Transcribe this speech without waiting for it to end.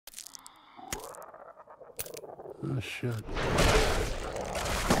Oh, shit.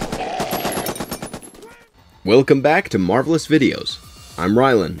 Welcome back to Marvelous Videos. I'm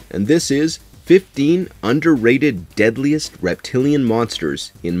Rylan, and this is 15 underrated deadliest reptilian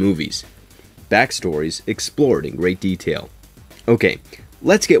monsters in movies. Backstories explored in great detail. Okay,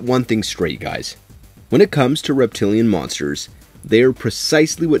 let's get one thing straight, guys. When it comes to reptilian monsters, they are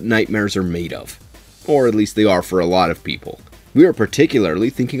precisely what nightmares are made of. Or at least they are for a lot of people. We are particularly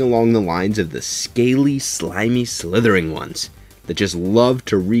thinking along the lines of the scaly, slimy, slithering ones that just love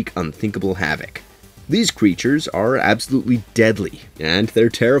to wreak unthinkable havoc. These creatures are absolutely deadly, and their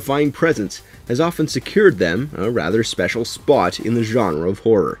terrifying presence has often secured them a rather special spot in the genre of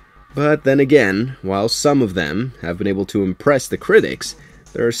horror. But then again, while some of them have been able to impress the critics,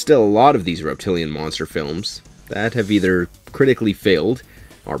 there are still a lot of these reptilian monster films that have either critically failed,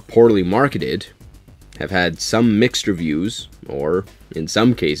 are poorly marketed, have had some mixed reviews, or, in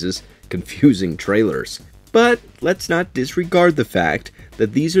some cases, confusing trailers. But let's not disregard the fact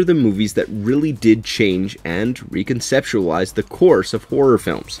that these are the movies that really did change and reconceptualize the course of horror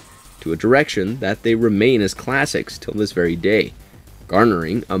films to a direction that they remain as classics till this very day,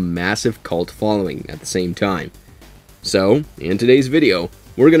 garnering a massive cult following at the same time. So, in today's video,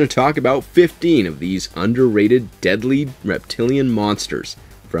 we're going to talk about 15 of these underrated deadly reptilian monsters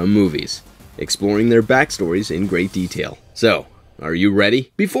from movies, exploring their backstories in great detail. So, are you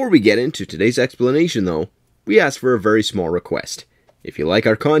ready? Before we get into today's explanation though, we ask for a very small request. If you like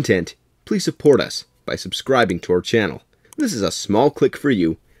our content, please support us by subscribing to our channel. This is a small click for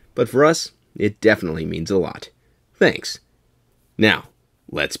you, but for us, it definitely means a lot. Thanks. Now,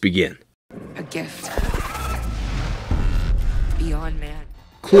 let's begin. A gift. Beyond man.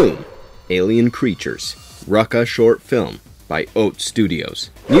 Clume, Alien Creatures, Rucka short film by Oat Studios.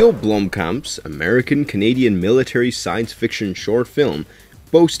 Neil Blomkamp's American-Canadian military science fiction short film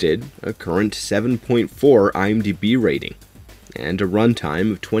boasted a current 7.4 IMDb rating and a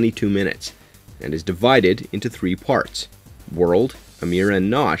runtime of 22 minutes, and is divided into 3 parts: World, Amir and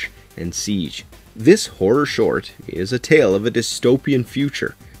Nosh, and Siege. This horror short is a tale of a dystopian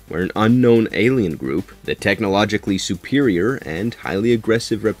future where an unknown alien group, the technologically superior and highly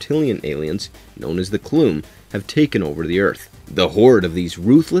aggressive reptilian aliens known as the Clume, have taken over the Earth. The horde of these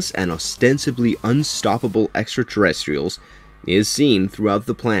ruthless and ostensibly unstoppable extraterrestrials is seen throughout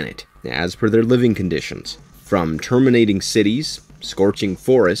the planet, as per their living conditions, from terminating cities, scorching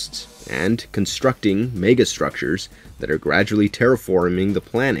forests, and constructing megastructures that are gradually terraforming the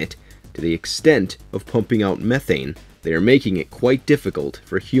planet to the extent of pumping out methane. They are making it quite difficult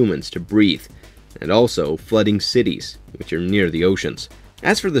for humans to breathe, and also flooding cities, which are near the oceans.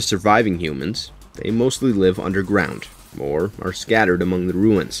 As for the surviving humans, they mostly live underground, or are scattered among the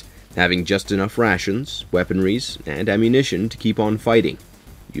ruins, having just enough rations, weaponries, and ammunition to keep on fighting,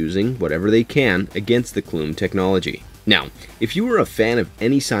 using whatever they can against the Clume technology. Now, if you are a fan of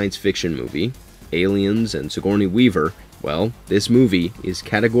any science fiction movie, Aliens and Sigourney Weaver, well, this movie is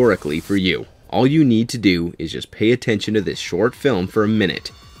categorically for you. All you need to do is just pay attention to this short film for a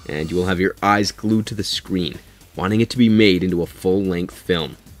minute, and you will have your eyes glued to the screen, wanting it to be made into a full-length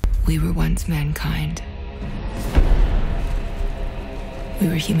film. We were once mankind. We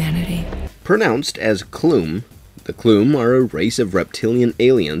were humanity. Pronounced as Clume, the Clume are a race of reptilian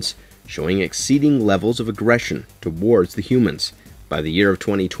aliens showing exceeding levels of aggression towards the humans. By the year of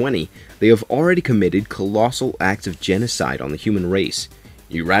 2020, they have already committed colossal acts of genocide on the human race,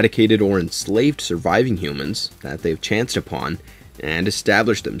 eradicated or enslaved surviving humans that they've chanced upon, and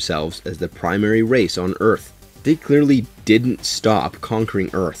established themselves as the primary race on Earth. They clearly didn't stop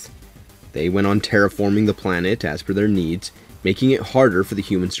conquering Earth. They went on terraforming the planet as per their needs, making it harder for the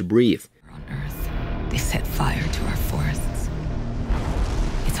humans to breathe. On Earth, they set fire to our forests.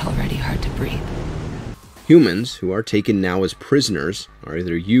 It's already hard to breathe. Humans, who are taken now as prisoners, are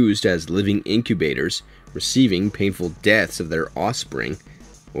either used as living incubators, receiving painful deaths of their offspring,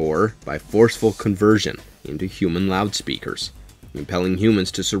 or by forceful conversion into human loudspeakers, impelling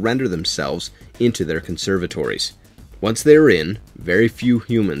humans to surrender themselves into their conservatories. Once they are in, very few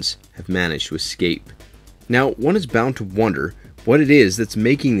humans have managed to escape. Now, one is bound to wonder what it is that's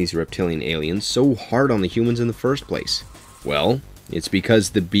making these reptilian aliens so hard on the humans in the first place. Well, it's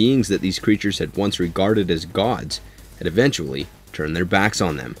because the beings that these creatures had once regarded as gods had eventually turned their backs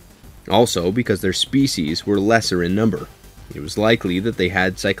on them. Also because their species were lesser in number. It was likely that they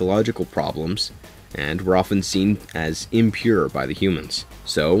had psychological problems and were often seen as impure by the humans.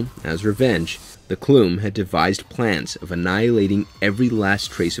 So, as revenge, the Clume had devised plans of annihilating every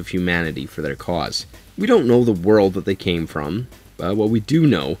last trace of humanity for their cause. We don't know the world that they came from, but what we do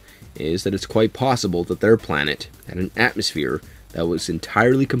know is that it's quite possible that their planet had an atmosphere that was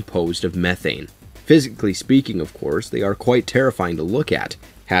entirely composed of methane. Physically speaking, of course, they are quite terrifying to look at.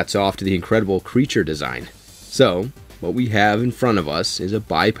 Hats off to the incredible creature design. So, what we have in front of us is a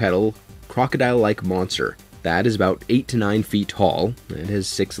bipedal, crocodile-like monster that is about 8 to 9 feet tall and has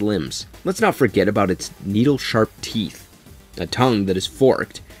 6 limbs. Let's not forget about its needle-sharp teeth, a tongue that is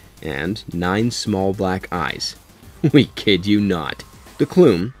forked, and 9 small black eyes. We kid you not. The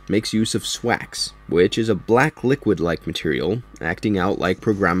Clume makes use of swax, which is a black liquid-like material acting out like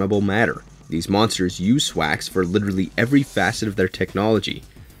programmable matter. These monsters use swax for literally every facet of their technology,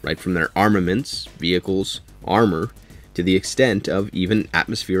 right from their armaments, vehicles, armor, to the extent of even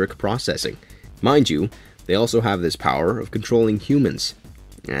atmospheric processing. Mind you, they also have this power of controlling humans,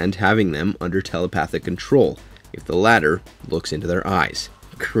 and having them under telepathic control, if the latter looks into their eyes.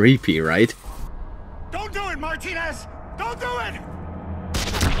 Creepy, right? Don't do it, Martinez! Don't do it!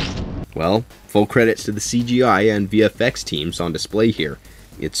 Well, full credits to the CGI and VFX teams on display here.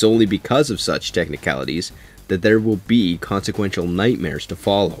 It's solely because of such technicalities that there will be consequential nightmares to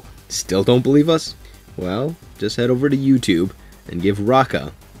follow. Still don't believe us? Well, just head over to YouTube and give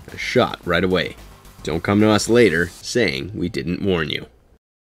Raka a shot right away. Don't come to us later saying we didn't warn you.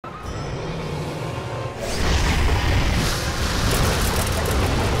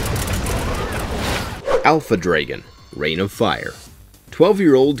 Alpha Dragon, Reign of Fire.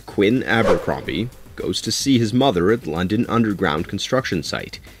 12-year-old Quinn Abercrombie goes to see his mother at London Underground construction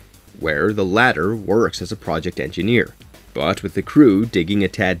site, where the latter works as a project engineer. But with the crew digging a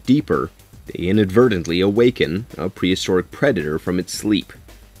tad deeper, they inadvertently awaken a prehistoric predator from its sleep,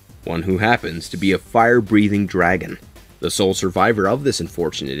 one who happens to be a fire-breathing dragon. The sole survivor of this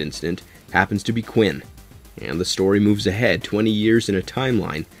unfortunate incident happens to be Quinn, and the story moves ahead 20 years in a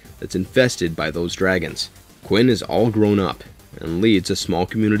timeline that's infested by those dragons. Quinn is all grown up and leads a small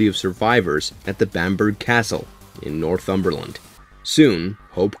community of survivors at the Bamberg Castle in Northumberland. Soon,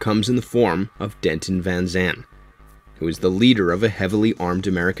 hope comes in the form of Denton Van Zandt, who is the leader of a heavily armed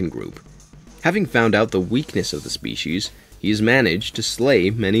American group. Having found out the weakness of the species, he has managed to slay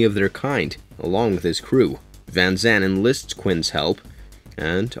many of their kind, along with his crew. Van Zandt enlists Quinn's help,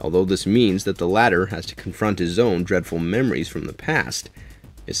 and although this means that the latter has to confront his own dreadful memories from the past,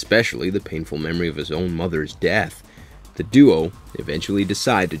 especially the painful memory of his own mother's death, the duo eventually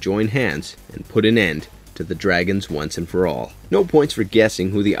decide to join hands and put an end to the dragons once and for all. No points for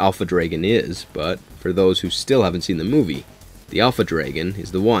guessing who the Alpha Dragon is, but for those who still haven't seen the movie, the Alpha Dragon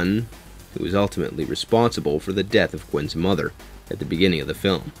is the one who is ultimately responsible for the death of Quinn's mother at the beginning of the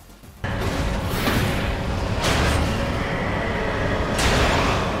film.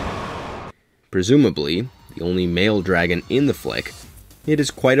 Presumably, the only male dragon in the flick, it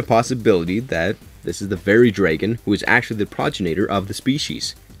is quite a possibility that this is the very dragon who is actually the progenitor of the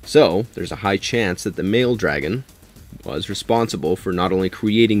species. So, there's a high chance that the male dragon was responsible for not only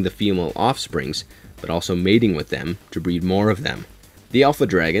creating the female offsprings, but also mating with them to breed more of them. The Alpha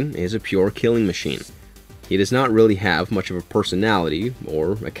Dragon is a pure killing machine. He does not really have much of a personality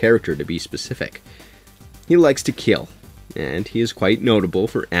or a character to be specific. He likes to kill, and he is quite notable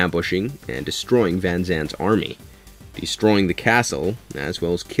for ambushing and destroying Van Zandt's army, destroying the castle as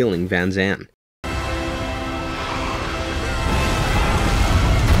well as killing Van Zandt.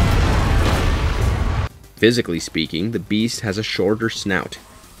 Physically speaking, the beast has a shorter snout,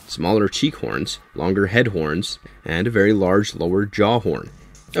 smaller cheek horns, longer head horns, and a very large lower jaw horn.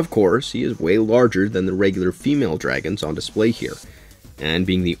 Of course, he is way larger than the regular female dragons on display here, and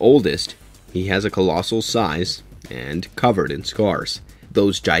being the oldest, he has a colossal size and covered in scars.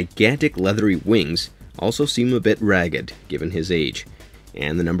 Those gigantic leathery wings also seem a bit ragged given his age,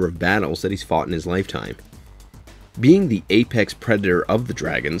 and the number of battles that he's fought in his lifetime. Being the apex predator of the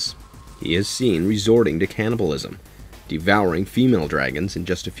dragons, he is seen resorting to cannibalism, devouring female dragons in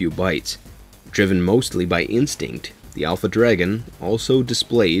just a few bites. Driven mostly by instinct, the Alpha Dragon also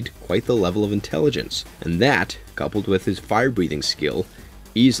displayed quite the level of intelligence, and that, coupled with his fire-breathing skill,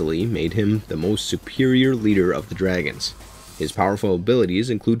 easily made him the most superior leader of the dragons. His powerful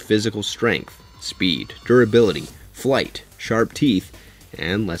abilities include physical strength, speed, durability, flight, sharp teeth,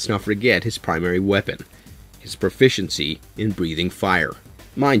 and let's not forget his primary weapon, his proficiency in breathing fire.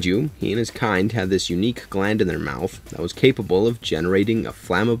 Mind you, he and his kind had this unique gland in their mouth that was capable of generating a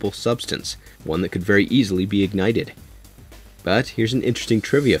flammable substance, one that could very easily be ignited. But here's an interesting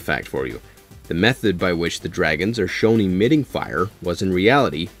trivia fact for you. The method by which the dragons are shown emitting fire was in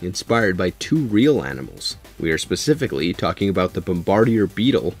reality inspired by 2 real animals. We are specifically talking about the bombardier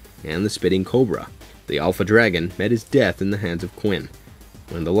beetle and the spitting cobra. The Alpha Dragon met his death in the hands of Quinn,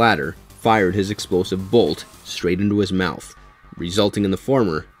 when the latter fired his explosive bolt straight into his mouth, resulting in the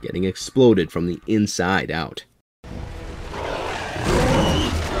former getting exploded from the inside out.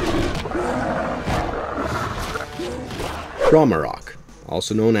 Ramarok,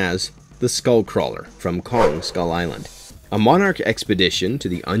 also known as the Skull Crawler from Kong Skull Island. A monarch expedition to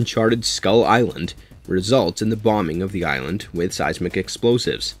the uncharted Skull Island results in the bombing of the island with seismic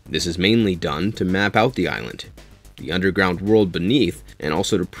explosives. This is mainly done to map out the island, the underground world beneath, and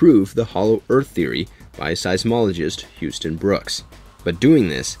also to prove the hollow earth theory by seismologist Houston Brooks. But doing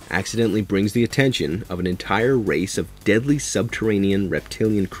this accidentally brings the attention of an entire race of deadly subterranean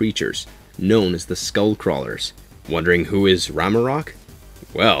reptilian creatures known as the Skull Crawlers. Wondering who is Ramarok?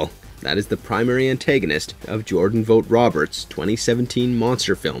 Well, that is the primary antagonist of Jordan Vogt Roberts' 2017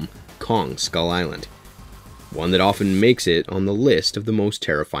 monster film, Kong Skull Island. One that often makes it on the list of the most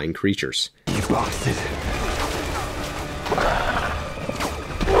terrifying creatures. You bastard.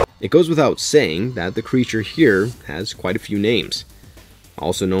 It goes without saying that the creature here has quite a few names.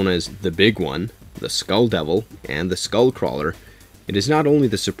 Also known as the Big One, the Skull Devil, and the Skull Crawler, it is not only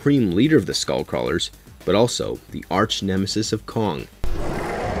the supreme leader of the Skull Crawlers, but also the arch nemesis of Kong.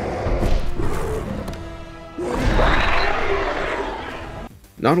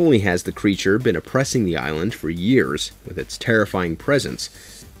 Not only has the creature been oppressing the island for years with its terrifying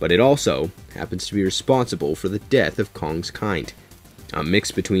presence, but it also happens to be responsible for the death of Kong's kind. A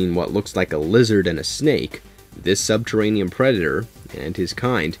mix between what looks like a lizard and a snake, this subterranean predator and his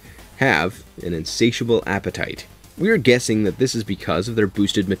kind have an insatiable appetite. We are guessing that this is because of their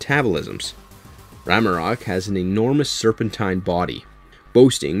boosted metabolisms. Ramarok has an enormous serpentine body,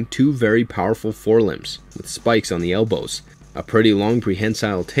 boasting two very powerful forelimbs with spikes on the elbows, a pretty long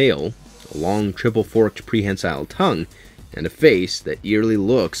prehensile tail, a long triple-forked prehensile tongue, and a face that eerily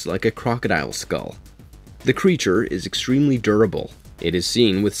looks like a crocodile skull. The creature is extremely durable. It is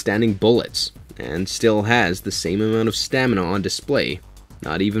seen withstanding bullets, and still has the same amount of stamina on display,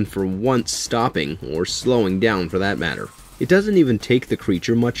 not even for once stopping or slowing down for that matter. It doesn't even take the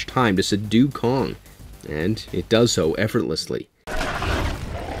creature much time to subdue Kong, and it does so effortlessly.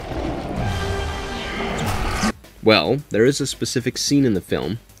 Well, there is a specific scene in the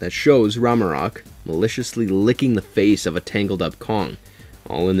film that shows Ramarok maliciously licking the face of a tangled up Kong,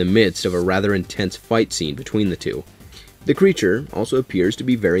 all in the midst of a rather intense fight scene between the two. The creature also appears to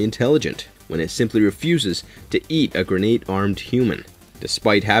be very intelligent, when it simply refuses to eat a grenade-armed human,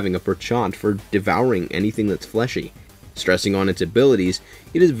 despite having a penchant for devouring anything that's fleshy. Stressing on its abilities,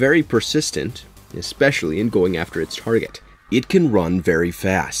 it is very persistent, especially in going after its target. It can run very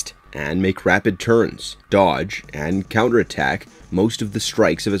fast, and make rapid turns, dodge, and counterattack most of the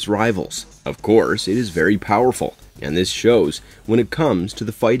strikes of its rivals. Of course, it is very powerful, and this shows when it comes to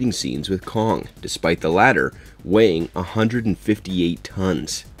the fighting scenes with Kong, despite the latter weighing 158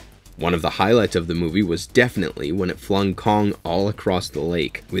 tons. One of the highlights of the movie was definitely when it flung Kong all across the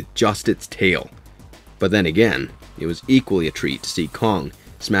lake with just its tail. But then again, it was equally a treat to see Kong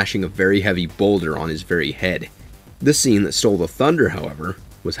smashing a very heavy boulder on his very head. The scene that stole the thunder, however,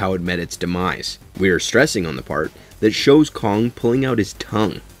 was how it met its demise. We are stressing on the part that shows Kong pulling out his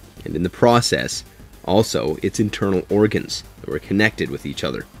tongue, and in the process, also its internal organs that were connected with each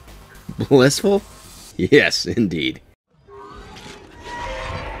other. Blissful? Yes, indeed.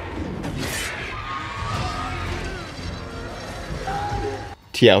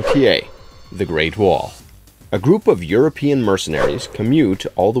 Tiaotie, the Great Wall. A group of European mercenaries commute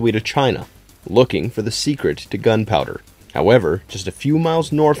all the way to China, looking for the secret to gunpowder. However, just a few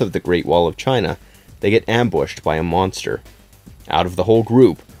miles north of the Great Wall of China, they get ambushed by a monster. Out of the whole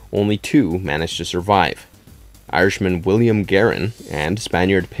group, only two manage to survive: Irishman William Guerin and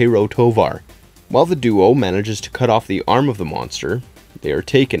Spaniard Pero Tovar. While the duo manages to cut off the arm of the monster, they are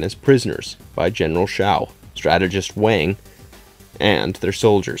taken as prisoners by General Shao, strategist Wang, and their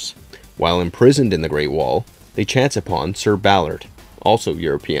soldiers. While imprisoned in the Great Wall, they chance upon Sir Ballard, also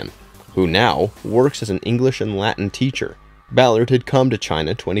European, who now works as an English and Latin teacher. Ballard had come to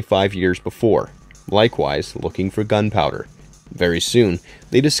China 25 years before, likewise looking for gunpowder. Very soon,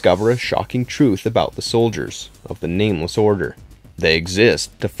 they discover a shocking truth about the soldiers of the Nameless Order. They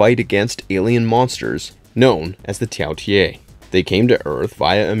exist to fight against alien monsters known as the Tiaotie. They came to Earth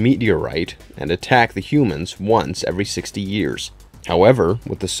via a meteorite and attack the humans once every 60 years. However,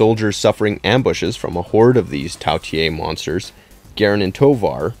 with the soldiers suffering ambushes from a horde of these Tiaotie monsters, Guerin and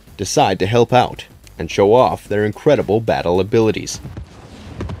Tovar decide to help out and show off their incredible battle abilities.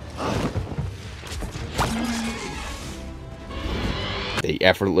 They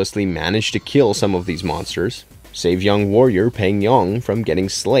effortlessly manage to kill some of these monsters, save young warrior Peng Yong from getting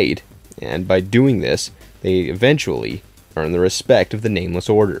slayed, and by doing this, they eventually earn the respect of the Nameless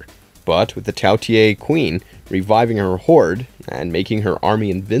Order. But with the Tiaotie Queen reviving her horde and making her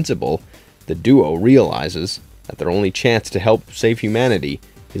army invincible, the duo realizes that their only chance to help save humanity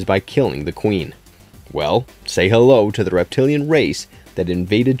is by killing the Queen. Well, say hello to the reptilian race that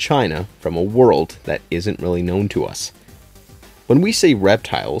invaded China from a world that isn't really known to us. When we say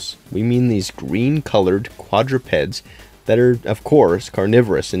reptiles, we mean these green-colored quadrupeds that are, of course,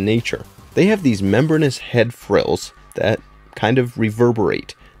 carnivorous in nature. They have these membranous head frills that kind of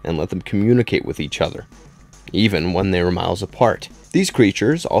reverberate and let them communicate with each other, even when they are miles apart. These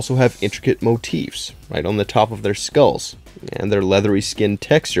creatures also have intricate motifs right on the top of their skulls, and their leathery skin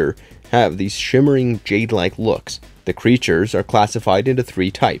texture have these shimmering jade-like looks. The creatures are classified into 3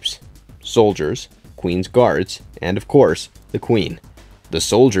 types: soldiers, queen's guards, and of course, the queen. The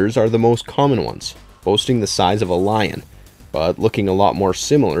soldiers are the most common ones, boasting the size of a lion, but looking a lot more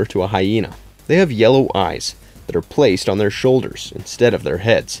similar to a hyena. They have yellow eyes that are placed on their shoulders instead of their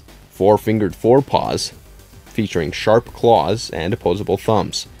heads, 4-fingered forepaws featuring sharp claws and opposable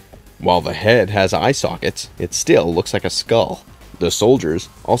thumbs. While the head has eye sockets, it still looks like a skull. The soldiers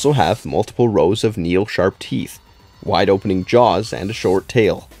also have multiple rows of needle-sharp teeth, wide-opening jaws, and a short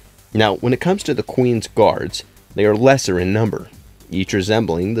tail. Now, when it comes to the queen's guards, they are lesser in number, each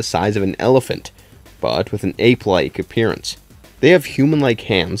resembling the size of an elephant, but with an ape-like appearance. They have human-like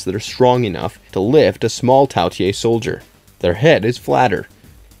hands that are strong enough to lift a small Taotie soldier. Their head is flatter,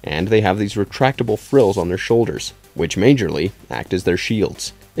 and they have these retractable frills on their shoulders, which majorly act as their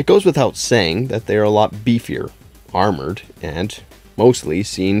shields. It goes without saying that they are a lot beefier, armored, and mostly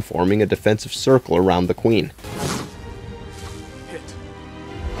seen forming a defensive circle around the queen.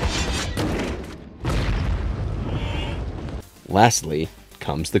 Lastly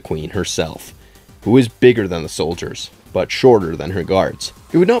comes the queen herself, who is bigger than the soldiers, but shorter than her guards.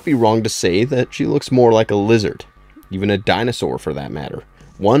 It would not be wrong to say that she looks more like a lizard, even a dinosaur for that matter,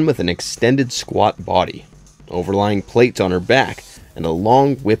 one with an extended squat body, overlying plates on her back, and a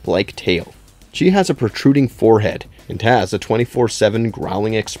long whip-like tail. She has a protruding forehead and has a 24/7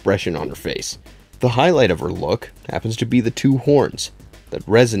 growling expression on her face. The highlight of her look happens to be the 2 horns that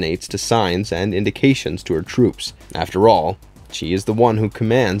resonates to signs and indications to her troops. After all, she is the one who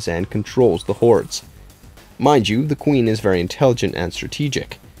commands and controls the hordes. Mind you, the queen is very intelligent and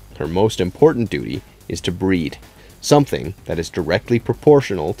strategic. Her most important duty is to breed, something that is directly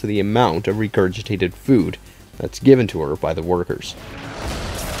proportional to the amount of regurgitated food that's given to her by the workers.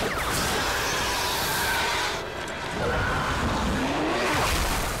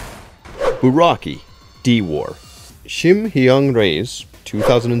 Buraki, D-War. Shim Hyung-rae's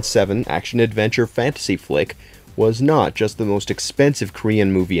 2007 action-adventure fantasy flick was not just the most expensive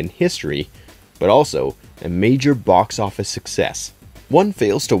Korean movie in history, but also a major box office success. One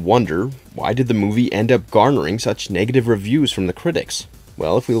fails to wonder, why did the movie end up garnering such negative reviews from the critics?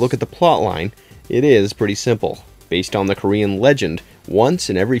 Well, if we look at the plotline, it is pretty simple. Based on the Korean legend, once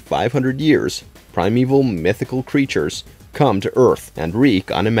in every 500 years, primeval mythical creatures come to Earth and wreak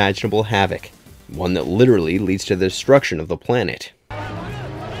unimaginable havoc, one that literally leads to the destruction of the planet.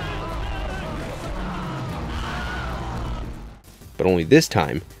 But only this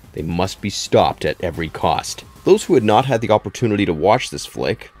time, they must be stopped at every cost. Those who had not had the opportunity to watch this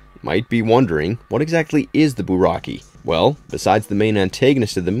flick might be wondering, what exactly is the Buraki? Well, besides the main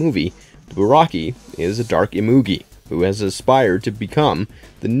antagonist of the movie, the Buraki is a dark Imugi who has aspired to become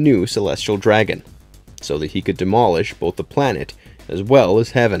the new celestial dragon, so that he could demolish both the planet as well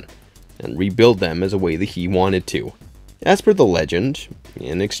as heaven, and rebuild them as a way that he wanted to. As per the legend,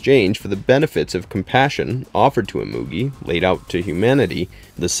 in exchange for the benefits of compassion offered to Imugi, laid out to humanity,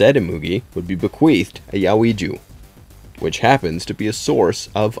 the said Imugi would be bequeathed a Yaoiju, which happens to be a source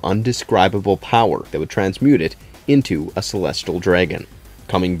of undescribable power that would transmute it into a celestial dragon.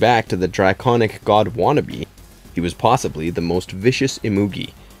 Coming back to the draconic god wannabe, he was possibly the most vicious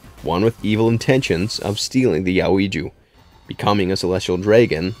Imugi, one with evil intentions of stealing the Yaoiju, becoming a celestial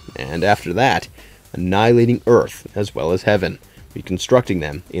dragon, and after that, annihilating Earth as well as heaven, reconstructing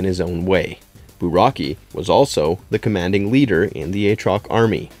them in his own way. Buraki was also the commanding leader in the Aatrox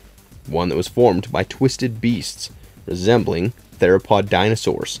army, one that was formed by twisted beasts resembling theropod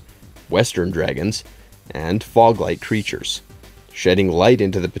dinosaurs, western dragons, and fog-like creatures. Shedding light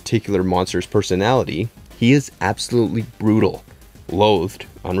into the particular monster's personality, he is absolutely brutal, loathed,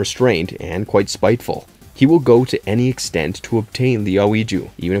 unrestrained, and quite spiteful. He will go to any extent to obtain the Yaoiju,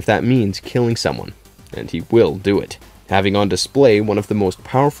 even if that means killing someone, and he will do it, having on display one of the most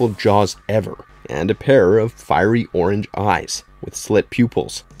powerful jaws ever, and a pair of fiery orange eyes with slit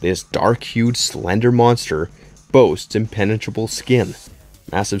pupils. This dark-hued, slender monster boasts impenetrable skin,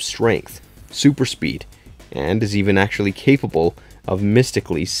 massive strength, super speed, and is even actually capable of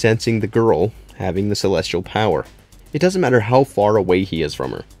mystically sensing the girl having the celestial power. It doesn't matter how far away he is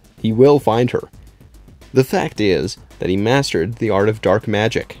from her, he will find her. The fact is that he mastered the art of dark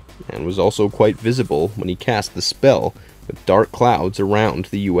magic, and was also quite visible when he cast the spell with dark clouds around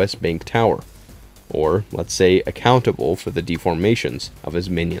the US Bank Tower, or let's say accountable for the deformations of his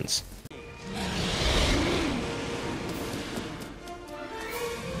minions.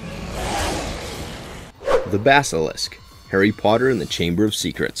 The Basilisk, Harry Potter and the Chamber of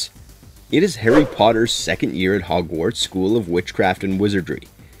Secrets. It is Harry Potter's second year at Hogwarts School of Witchcraft and Wizardry,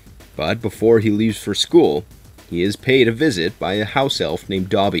 but before he leaves for school, he is paid a visit by a house elf named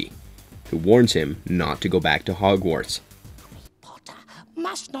Dobby, who warns him not to go back to Hogwarts. Potter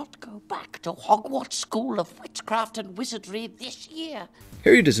must not go back to Hogwarts School of Witchcraft and Wizardry this year.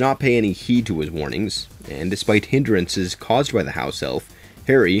 Harry does not pay any heed to his warnings, and despite hindrances caused by the house elf,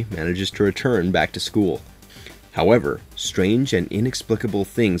 Harry manages to return back to school. However, strange and inexplicable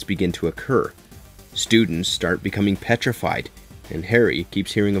things begin to occur. Students start becoming petrified, and Harry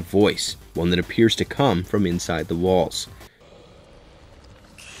keeps hearing a voice, one that appears to come from inside the walls.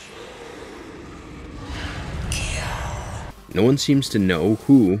 No one seems to know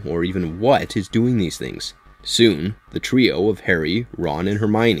who or even what is doing these things. Soon, the trio of Harry, Ron, and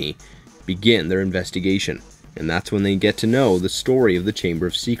Hermione begin their investigation, and that's when they get to know the story of the Chamber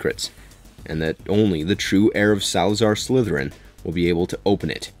of Secrets, and that only the true heir of Salazar Slytherin will be able to open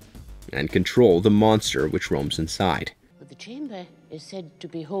it, and control the monster which roams inside. The chamber is said to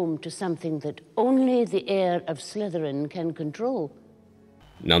be home to something that only the heir of Slytherin can control.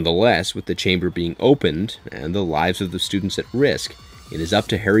 Nonetheless, with the chamber being opened, and the lives of the students at risk, it is up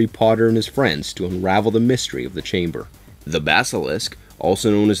to Harry Potter and his friends to unravel the mystery of the chamber. The Basilisk,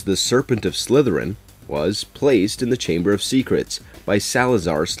 also known as the Serpent of Slytherin, was placed in the Chamber of Secrets by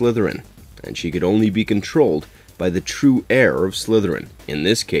Salazar Slytherin, and she could only be controlled by the true heir of Slytherin, in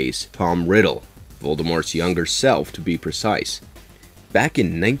this case, Tom Riddle, Voldemort's younger self to be precise. Back in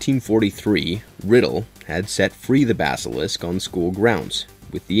 1943, Riddle had set free the Basilisk on school grounds,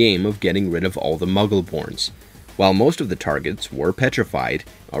 with the aim of getting rid of all the Muggle-borns. While most of the targets were petrified,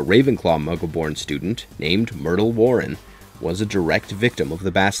 a Ravenclaw Muggle-born student named Myrtle Warren was a direct victim of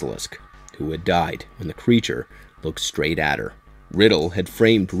the Basilisk, who had died when the creature looked straight at her. Riddle had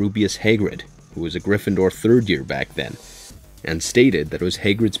framed Rubeus Hagrid, who was a Gryffindor third year back then, and stated that it was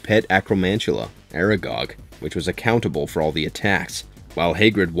Hagrid's pet Acromantula, Aragog, which was accountable for all the attacks. While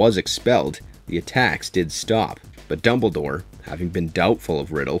Hagrid was expelled, the attacks did stop, but Dumbledore, having been doubtful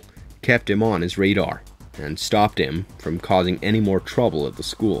of Riddle, kept him on his radar, and stopped him from causing any more trouble at the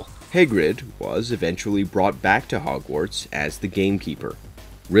school. Hagrid was eventually brought back to Hogwarts as the gamekeeper.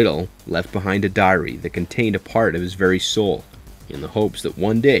 Riddle left behind a diary that contained a part of his very soul, in the hopes that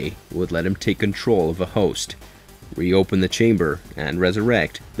one day it would let him take control of a host, reopen the chamber, and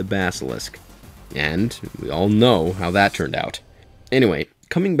resurrect the Basilisk. And we all know how that turned out. Anyway,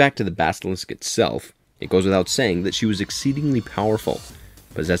 coming back to the Basilisk itself, it goes without saying that she was exceedingly powerful,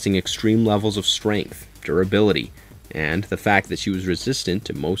 possessing extreme levels of strength, durability, and the fact that she was resistant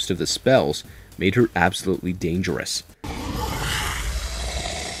to most of the spells made her absolutely dangerous.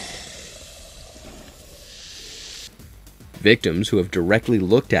 Victims who have directly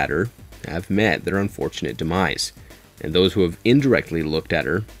looked at her have met their unfortunate demise, and those who have indirectly looked at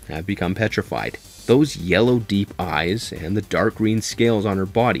her have become petrified. Those yellow deep eyes and the dark green scales on her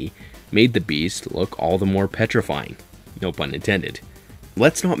body made the beast look all the more petrifying, no pun intended.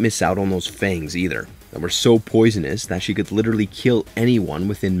 Let's not miss out on those fangs either, that were so poisonous that she could literally kill anyone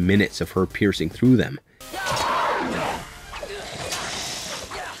within minutes of her piercing through them.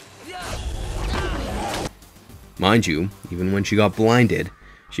 Mind you, even when she got blinded,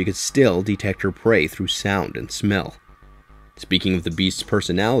 she could still detect her prey through sound and smell. Speaking of the beast's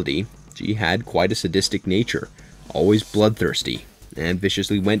personality, she had quite a sadistic nature, always bloodthirsty, and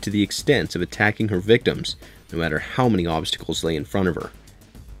viciously went to the extent of attacking her victims, no matter how many obstacles lay in front of her.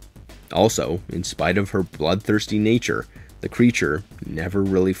 Also, in spite of her bloodthirsty nature, the creature never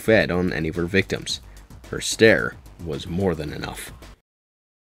really fed on any of her victims. Her stare was more than enough.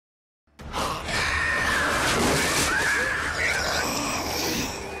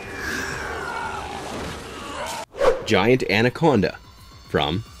 Giant Anaconda,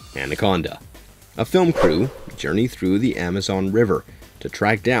 from Anaconda. A film crew journey through the Amazon River to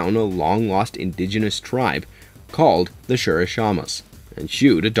track down a long-lost indigenous tribe called the Shurashamas and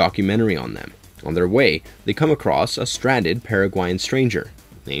shoot a documentary on them. On their way, they come across a stranded Paraguayan stranger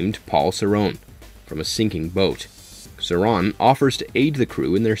named Paul Cerrone from a sinking boat. Cerrone offers to aid the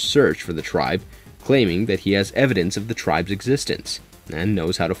crew in their search for the tribe, claiming that he has evidence of the tribe's existence and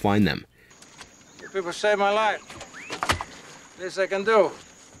knows how to find them. You people saved my life. This I can do.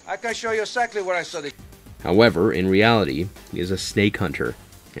 I can show you exactly where I studied. However, in reality, he is a snake hunter,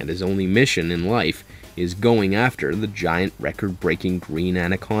 and his only mission in life is going after the giant record-breaking green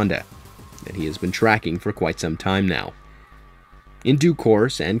anaconda that he has been tracking for quite some time now. In due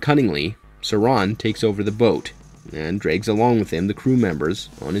course and cunningly, Saran takes over the boat and drags along with him the crew members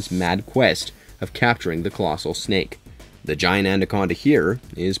on his mad quest of capturing the colossal snake. The giant anaconda here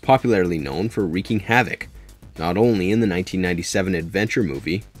is popularly known for wreaking havoc, not only in the 1997 adventure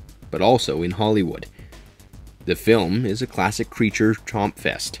movie, but also in Hollywood. The film is a classic creature chomp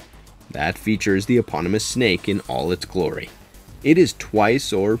fest that features the eponymous snake in all its glory. It is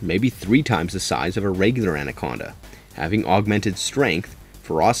twice or maybe 3 times the size of a regular anaconda, having augmented strength,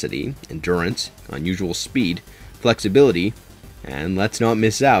 ferocity, endurance, unusual speed, flexibility, and let's not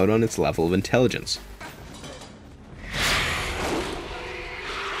miss out on its level of intelligence.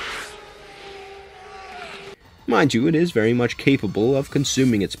 Mind you, it is very much capable of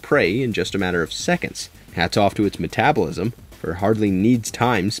consuming its prey in just a matter of seconds. Hats off to its metabolism, for it hardly needs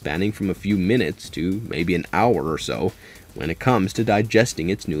time spanning from a few minutes to maybe an hour or so when it comes to digesting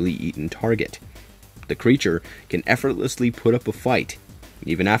its newly eaten target. The creature can effortlessly put up a fight,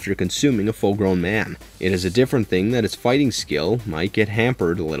 even after consuming a full-grown man. It is a different thing that its fighting skill might get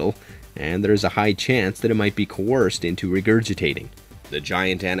hampered a little, and there is a high chance that it might be coerced into regurgitating. The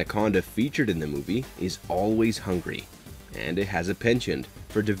giant anaconda featured in the movie is always hungry, and it has a penchant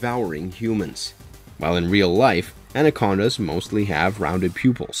for devouring humans. While in real life, anacondas mostly have rounded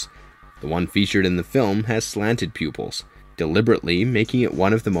pupils. The one featured in the film has slanted pupils, deliberately making it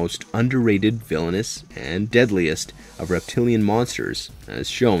one of the most underrated, villainous, and deadliest of reptilian monsters as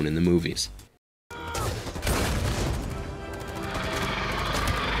shown in the movies.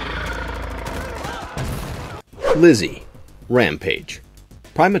 Lizzie, Rampage.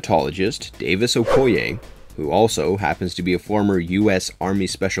 Primatologist Davis Okoye, who also happens to be a former U.S. Army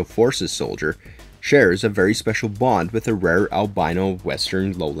Special Forces soldier, shares a very special bond with a rare albino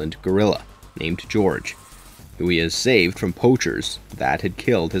western lowland gorilla named George, who he has saved from poachers that had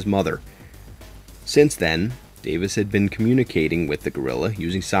killed his mother. Since then, Davis had been communicating with the gorilla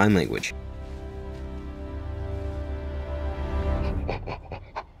using sign language.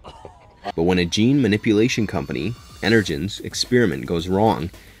 But when a gene manipulation company, Energen's experiment goes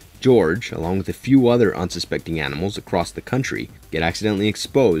wrong, George, along with a few other unsuspecting animals across the country, get accidentally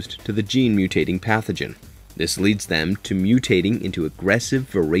exposed to the gene-mutating pathogen. This leads them to mutating into aggressive,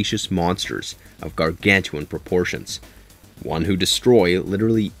 voracious monsters of gargantuan proportions, one who destroy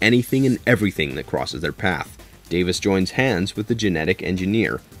literally anything and everything that crosses their path. Davis joins hands with the genetic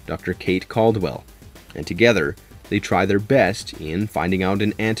engineer, Dr. Kate Caldwell, and together they try their best in finding out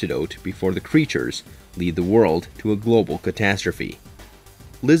an antidote before the creatures lead the world to a global catastrophe.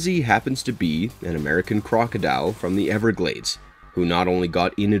 Lizzie happens to be an American crocodile from the Everglades, who not only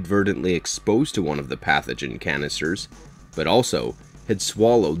got inadvertently exposed to one of the pathogen canisters, but also had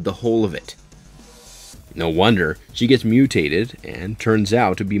swallowed the whole of it. No wonder she gets mutated and turns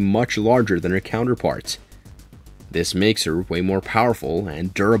out to be much larger than her counterparts. This makes her way more powerful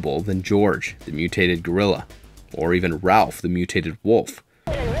and durable than George, the mutated gorilla, or even Ralph, the mutated wolf.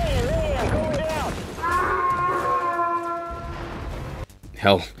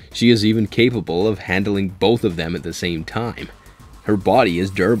 Hell, she is even capable of handling both of them at the same time. Her body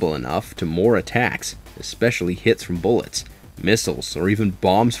is durable enough to more attacks, especially hits from bullets, missiles, or even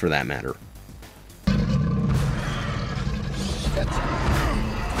bombs for that matter.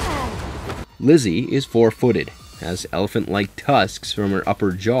 Lizzie is 4-footed, has elephant-like tusks from her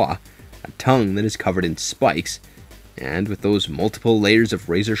upper jaw, a tongue that is covered in spikes, and with those multiple layers of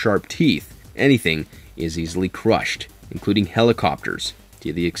razor-sharp teeth, anything is easily crushed, including helicopters,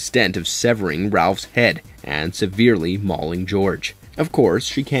 to the extent of severing Ralph's head and severely mauling George. Of course,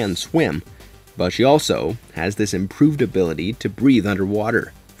 she can swim, but she also has this improved ability to breathe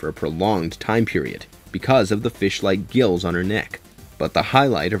underwater for a prolonged time period because of the fish-like gills on her neck. But the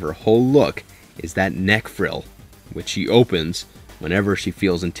highlight of her whole look is that neck frill, which she opens whenever she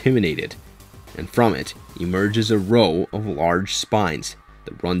feels intimidated, and from it emerges a row of large spines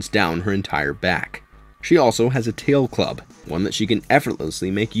that runs down her entire back. She also has a tail club, one that she can effortlessly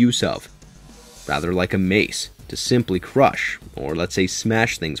make use of, rather like a mace, to simply crush, or let's say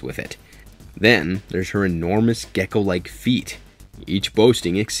smash things with it. Then there's her enormous gecko-like feet, each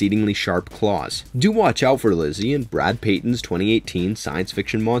boasting exceedingly sharp claws. Do watch out for Lizzie in Brad Payton's 2018 science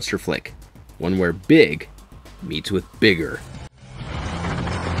fiction monster flick, one where big meets with bigger.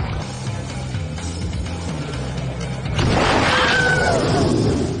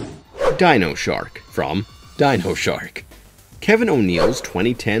 Dino Shark from Dino Shark. Kevin O'Neill's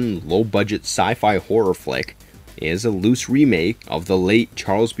 2010 low-budget sci-fi horror flick is a loose remake of the late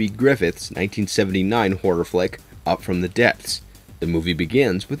Charles B. Griffith's 1979 horror flick Up from the Depths, The movie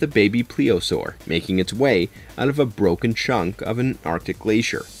begins with a baby plesiosaur making its way out of a broken chunk of an Arctic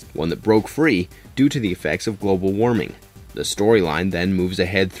glacier, one that broke free due to the effects of global warming. The storyline then moves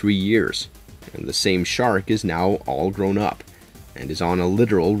ahead 3 years, and the same shark is now all grown up and is on a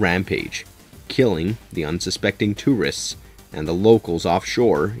literal rampage, killing the unsuspecting tourists and the locals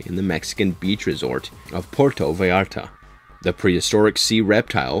offshore in the Mexican beach resort of Puerto Vallarta. The prehistoric sea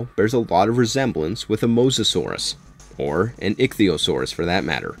reptile bears a lot of resemblance with a mosasaurus, or an ichthyosaurus for that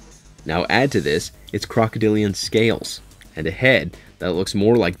matter. Now add to this its crocodilian scales, and a head that looks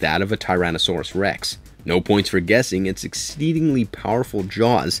more like that of a Tyrannosaurus rex. No points for guessing its exceedingly powerful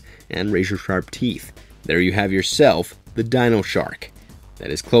jaws and razor-sharp teeth. There you have yourself the dino shark,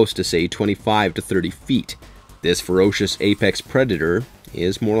 that is close to say 25 to 30 feet. This ferocious apex predator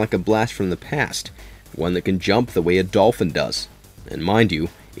is more like a blast from the past, one that can jump the way a dolphin does. And mind you,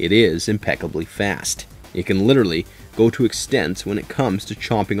 it is impeccably fast. It can literally go to extents when it comes to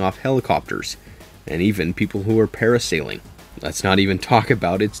chomping off helicopters, and even people who are parasailing. Let's not even talk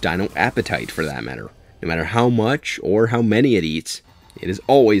about its dino appetite for that matter. No matter how much or how many it eats, it is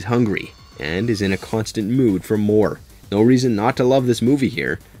always hungry, and is in a constant mood for more. No reason not to love this movie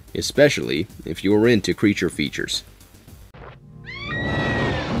here, especially if you are into creature features.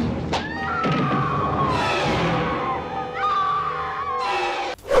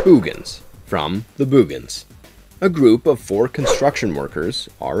 Boogans, from the Boogans. A group of 4 construction workers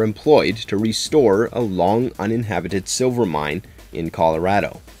are employed to restore a long uninhabited silver mine in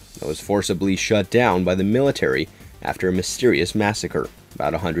Colorado that was forcibly shut down by the military after a mysterious massacre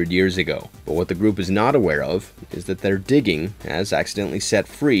about 100 years ago. But what the group is not aware of is that their digging has accidentally set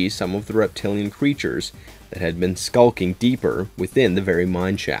free some of the reptilian creatures that had been skulking deeper within the very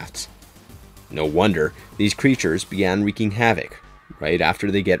mine shafts. No wonder these creatures began wreaking havoc right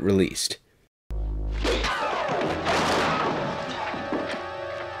after they get released.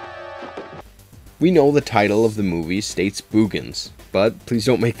 We know the title of the movie states Boogans, but please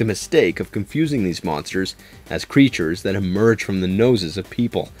don't make the mistake of confusing these monsters as creatures that emerge from the noses of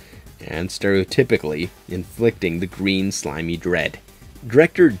people, and stereotypically inflicting the green slimy dread.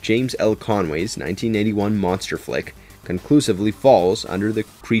 Director James L. Conway's 1981 monster flick conclusively falls under the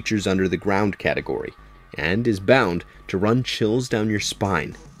creatures under the ground category, and is bound to run chills down your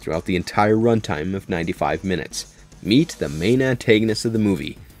spine throughout the entire runtime of 95 minutes. Meet the main antagonists of the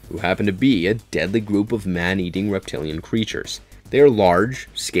movie, who happen to be a deadly group of man-eating reptilian creatures. They are large,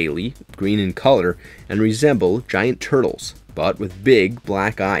 scaly, green in color, and resemble giant turtles, but with big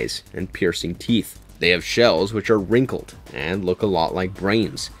black eyes and piercing teeth. They have shells which are wrinkled and look a lot like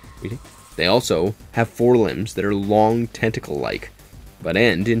brains. They also have forelimbs that are long tentacle-like, but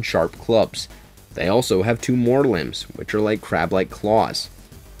end in sharp clubs. They also have 2 more limbs, which are like crab-like claws.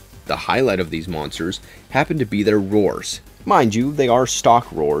 The highlight of these monsters happen to be their roars. Mind you, they are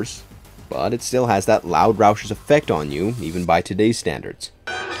stock roars, but it still has that loud, raucous effect on you, even by today's standards.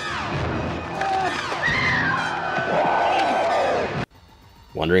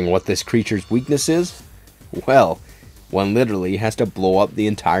 Wondering what this creature's weakness is? Well, one literally has to blow up the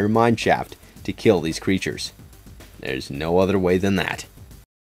entire mine shaft to kill these creatures. There's no other way than that.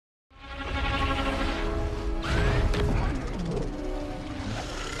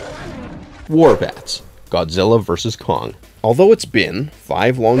 War Bats, Godzilla vs. Kong. Although it's been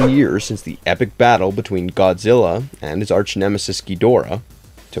 5 long years since the epic battle between Godzilla and his arch-nemesis Ghidorah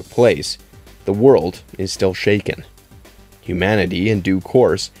took place, the world is still shaken. Humanity, in due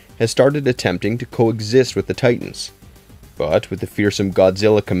course, has started attempting to coexist with the Titans. But with the fearsome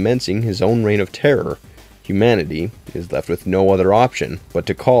Godzilla commencing his own reign of terror, humanity is left with no other option but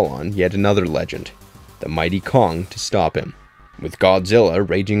to call on yet another legend, the mighty Kong, to stop him. With Godzilla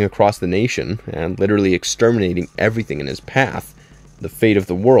raging across the nation and literally exterminating everything in his path, the fate of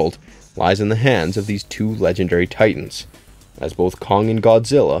the world lies in the hands of these 2 legendary titans, as both Kong and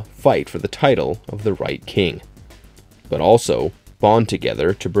Godzilla fight for the title of the right king, but also bond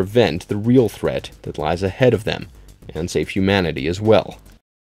together to prevent the real threat that lies ahead of them and save humanity as well.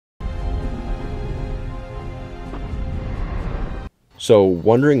 So,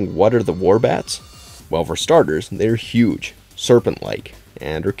 wondering what are the war bats? Well, for starters, they're huge, serpent-like,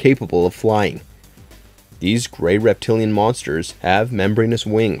 and are capable of flying. These gray reptilian monsters have membranous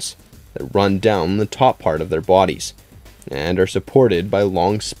wings that run down the top part of their bodies, and are supported by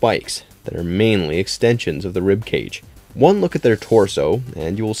long spikes that are mainly extensions of the rib cage. One look at their torso,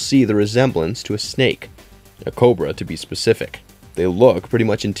 and you will see the resemblance to a snake, a cobra to be specific. They look pretty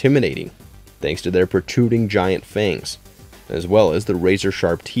much intimidating, thanks to their protruding giant fangs, as well as the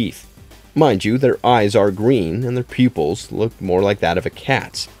razor-sharp teeth. Mind you, their eyes are green and their pupils look more like that of a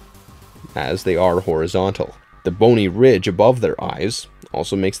cat's, as they are horizontal. The bony ridge above their eyes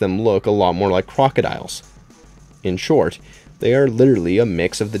also makes them look a lot more like crocodiles. In short, they are literally a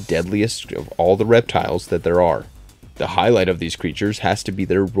mix of the deadliest of all the reptiles that there are. The highlight of these creatures has to be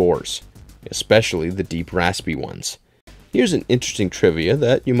their roars, especially the deep raspy ones. Here's an interesting trivia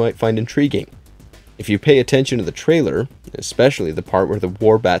that you might find intriguing. If you pay attention to the trailer, especially the part where the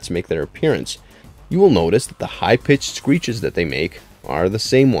warbats make their appearance, you will notice that the high-pitched screeches that they make are the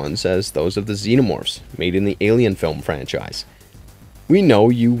same ones as those of the xenomorphs made in the Alien film franchise. We know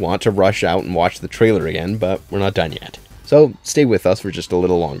you want to rush out and watch the trailer again, but we're not done yet. So stay with us for just a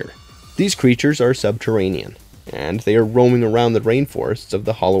little longer. These creatures are subterranean, and they are roaming around the rainforests of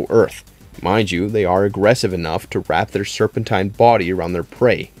the Hollow Earth. Mind you, they are aggressive enough to wrap their serpentine body around their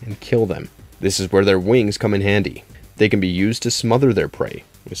prey and kill them. This is where their wings come in handy. They can be used to smother their prey,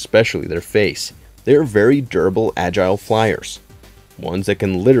 especially their face. They are very durable, agile flyers. Ones that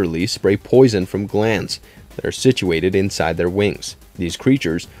can literally spray poison from glands that are situated inside their wings. These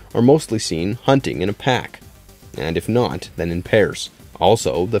creatures are mostly seen hunting in a pack, and if not, then in pairs.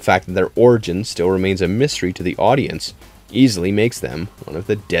 Also, the fact that their origin still remains a mystery to the audience easily makes them one of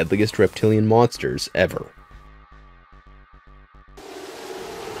the deadliest reptilian monsters ever.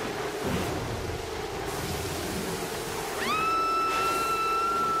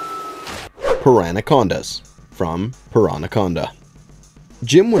 Piranhacondas, from Piranhaconda.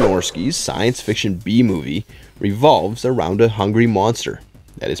 Jim Wynorski's science fiction B-movie revolves around a hungry monster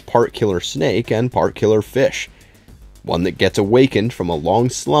that is part killer snake and part killer fish, one that gets awakened from a long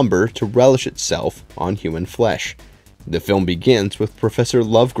slumber to relish itself on human flesh. The film begins with Professor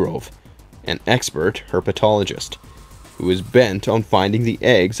Lovegrove, an expert herpetologist, who is bent on finding the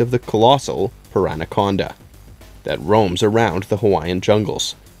eggs of the colossal Piranhaconda that roams around the Hawaiian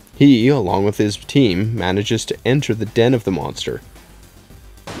jungles. He, along with his team, manages to enter the den of the monster.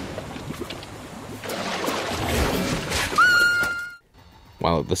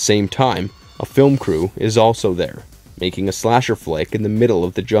 While at the same time, a film crew is also there, making a slasher flick in the middle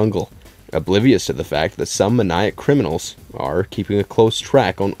of the jungle, oblivious to the fact that some maniac criminals are keeping a close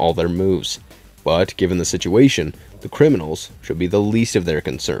track on all their moves. But given the situation, the criminals should be the least of their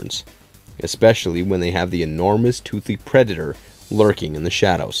concerns, especially when they have the enormous toothy predator lurking in the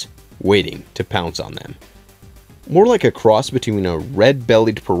shadows, waiting to pounce on them. More like a cross between a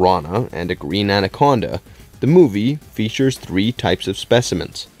red-bellied piranha and a green anaconda, the movie features 3 types of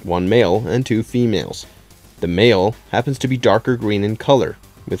specimens, 1 male and 2 females. The male happens to be darker green in color,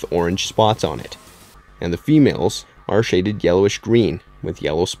 with orange spots on it, and the females are shaded yellowish green, with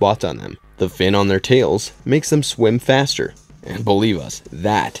yellow spots on them. The fin on their tails makes them swim faster, and believe us,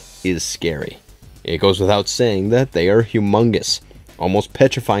 that is scary. It goes without saying that they are humongous, almost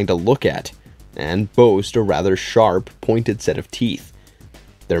petrifying to look at, and boast a rather sharp, pointed set of teeth.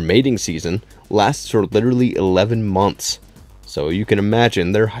 Their mating season lasts for literally 11 months, so you can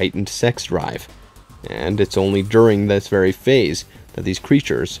imagine their heightened sex drive. And it's only during this very phase that these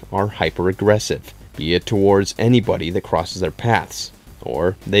creatures are hyper-aggressive, be it towards anybody that crosses their paths,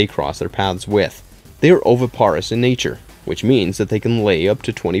 or they cross their paths with. They are oviparous in nature, which means that they can lay up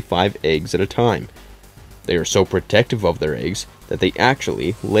to 25 eggs at a time. They are so protective of their eggs that they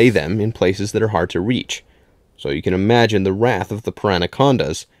actually lay them in places that are hard to reach. So you can imagine the wrath of the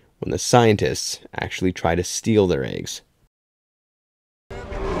Piranhacondas when the scientists actually try to steal their eggs.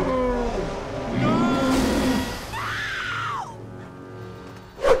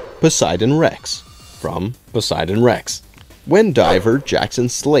 Poseidon Rex, from Poseidon Rex. When diver Jackson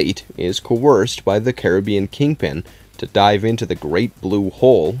Slate is coerced by the Caribbean kingpin to dive into the Great Blue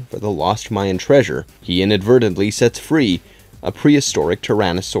Hole for the lost Mayan treasure, he inadvertently sets free a prehistoric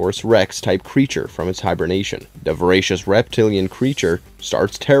Tyrannosaurus Rex type creature from its hibernation. The voracious reptilian creature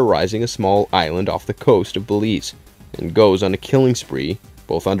starts terrorizing a small island off the coast of Belize, and goes on a killing spree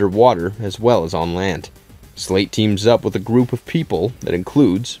both underwater as well as on land. Slate teams up with a group of people that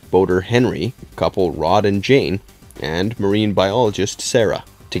includes boater Henry, couple Rod and Jane, and marine biologist Sarah.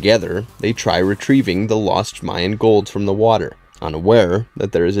 Together, they try retrieving the lost Mayan gold from the water, unaware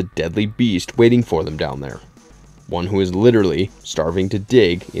that there is a deadly beast waiting for them down there. One who is literally starving to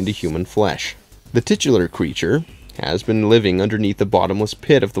dig into human flesh. The titular creature has been living underneath the bottomless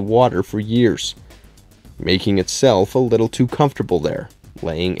pit of the water for years, making itself a little too comfortable there,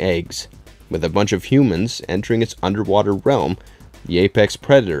 laying eggs. With a bunch of humans entering its underwater realm, the apex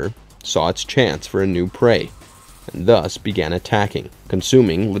predator saw its chance for a new prey, and thus began attacking,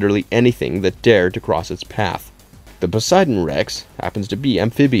 consuming literally anything that dared to cross its path. The Poseidon Rex happens to be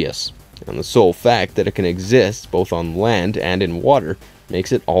amphibious, and the sole fact that it can exist both on land and in water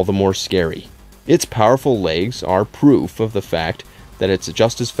makes it all the more scary. Its powerful legs are proof of the fact that it's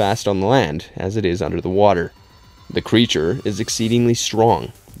just as fast on land as it is under the water, The creature is exceedingly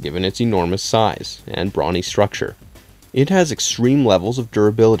strong, given its enormous size and brawny structure. It has extreme levels of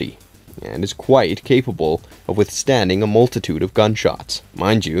durability, and is quite capable of withstanding a multitude of gunshots.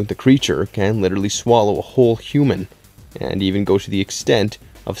 Mind you, the creature can literally swallow a whole human, and even go to the extent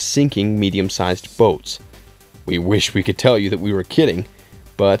of sinking medium-sized boats. We wish we could tell you that we were kidding,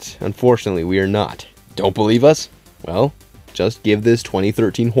 but unfortunately we are not. Don't believe us? Well, just give this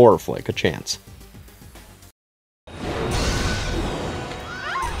 2013 horror flick a chance.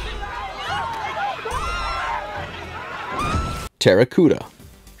 Terracuda.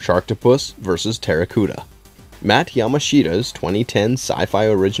 Sharktopus vs. Terracuda. Matt Yamashita's 2010 sci-fi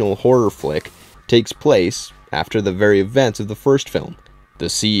original horror flick takes place after the very events of the first film. The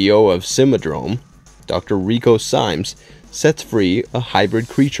CEO of Simodrome, Dr. Rico Symes, sets free a hybrid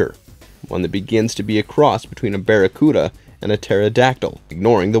creature, one that begins to be a cross between a barracuda and a pterodactyl,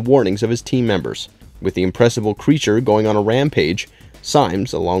 ignoring the warnings of his team members. With the impressible creature going on a rampage,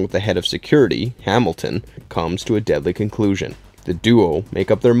 Symes, along with the head of security, Hamilton, comes to a deadly conclusion. The duo make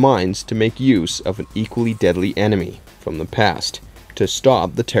up their minds to make use of an equally deadly enemy from the past to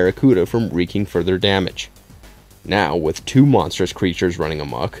stop the Terracuda from wreaking further damage. Now, with two monstrous creatures running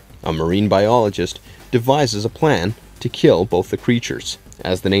amok, a marine biologist devises a plan to kill both the creatures.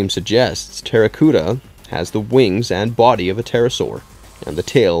 As the name suggests, Terracuda has the wings and body of a pterosaur and the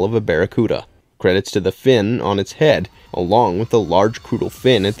tail of a barracuda. Credits to the fin on its head, along with the large caudal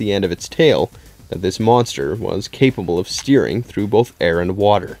fin at the end of its tail, that this monster was capable of steering through both air and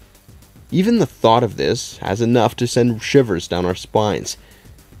water. Even the thought of this has enough to send shivers down our spines.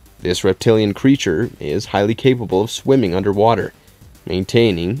 This reptilian creature is highly capable of swimming underwater,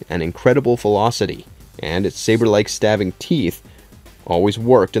 maintaining an incredible velocity, and its saber-like stabbing teeth always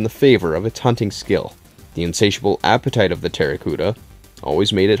worked in the favor of its hunting skill. The insatiable appetite of the Terracuda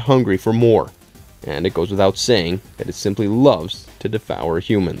always made it hungry for more, and it goes without saying that it simply loves to devour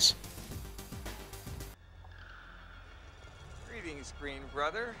humans. Greetings, green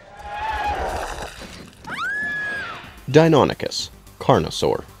brother. Deinonychus,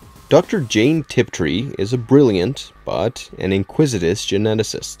 Carnosaur. Dr. Jane Tiptree is a brilliant but an inquisitive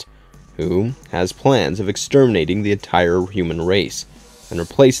geneticist who has plans of exterminating the entire human race and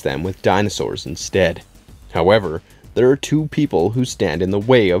replace them with dinosaurs instead. However, there are two people who stand in the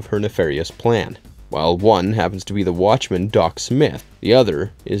way of her nefarious plan. While one happens to be the watchman Doc Smith, the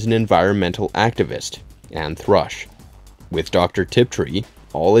other is an environmental activist, Anne Thrush. With Dr. Tiptree,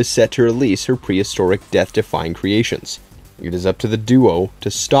 all is set to release her prehistoric death-defying creations. It is up to the duo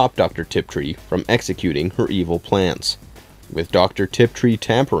to stop Dr. Tiptree from executing her evil plans. With Dr. Tiptree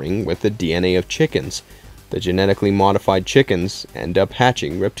tampering with the DNA of chickens, the genetically modified chickens end up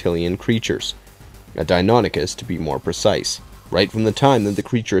hatching reptilian creatures. A Deinonychus, to be more precise. Right from the time that the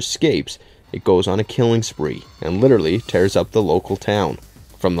creature escapes, it goes on a killing spree, and literally tears up the local town.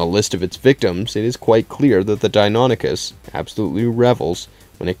 From the list of its victims, it is quite clear that the Deinonychus absolutely revels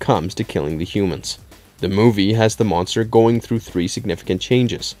when it comes to killing the humans. The movie has the monster going through three significant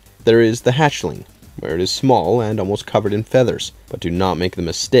changes. There is the hatchling, where it is small and almost covered in feathers, but do not make the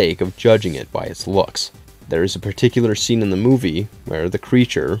mistake of judging it by its looks. There is a particular scene in the movie where the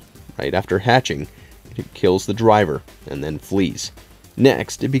creature, right after hatching, it kills the driver and then flees.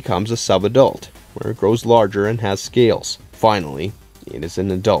 Next, it becomes a subadult, where it grows larger and has scales. Finally, it is an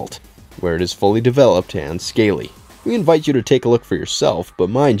adult, where it is fully developed and scaly. We invite you to take a look for yourself, but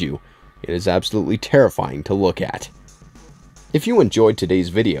mind you, it is absolutely terrifying to look at. If you enjoyed today's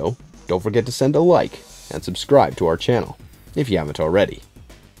video, don't forget to send a like and subscribe to our channel, if you haven't already.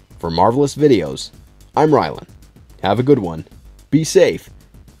 For marvelous videos, I'm Rylan. Have a good one, be safe,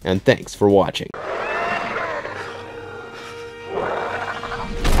 and thanks for watching.